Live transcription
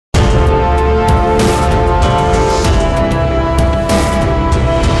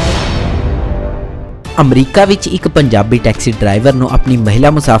अमरीका विच एक Punjabi taxi driver नूं अपनी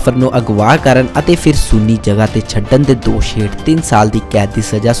महिला मुसाफिर नूं अगवा करन अते फिर सुन्नी जगह ते छड्डण दे दोष हेठ 3 साल की कैद की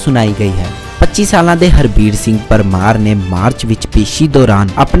सज़ा सुनाई गई है। 25 साल के हरबीर सिंह परमार ने मार्च विच पेशी दौरान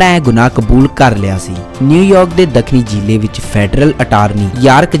अपना यह गुनाह कबूल कर लिया सी। न्यूयॉर्क के दक्षिणी जिले विच federal attorney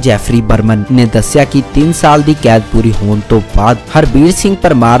York Jeffrey Burman ने दस्सिया कि 3 साल की कैद पूरी होने तो बाद हरबीर सिंह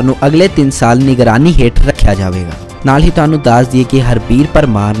परमार नूं अगले 3 साल निगरानी हेठ रखा जाएगा। नाल ही तुहानूं दस दिए कि हरबीर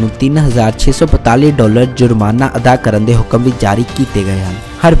परमार नूं $3642 जुर्माना अदा करने के हुक्म भी जारी किए गए हैं।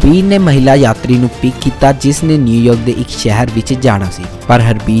 हरबीर ने महिला यात्री नूं पिक किया जिसने न्यूयॉर्क के एक शहर विच जाना सी, पर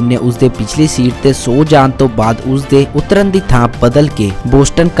हरबीर ने उसके पिछली सीट ते सो जाने तो बाद उसके उतरन की थां बदल के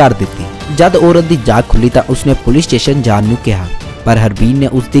बोस्टन कर दी। जद औरत की जाग खुली तो उसने पुलिस स्टेशन जाने नूं कहा, पर हरबीर ने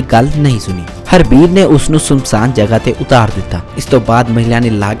उसकी गल नहीं सुनी। हरबीर ने उसनूं सुनसान जगह ते उतार दिता। इस तो बाद महिला ने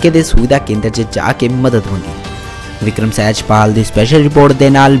लागे के सुविधा केंद्र च जाके मदद मंगी। विक्रम सैजपाल की स्पैशल रिपोर्ट के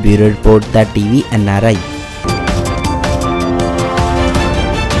नाल ब्यूरो रिपोर्ट दा TV NRI।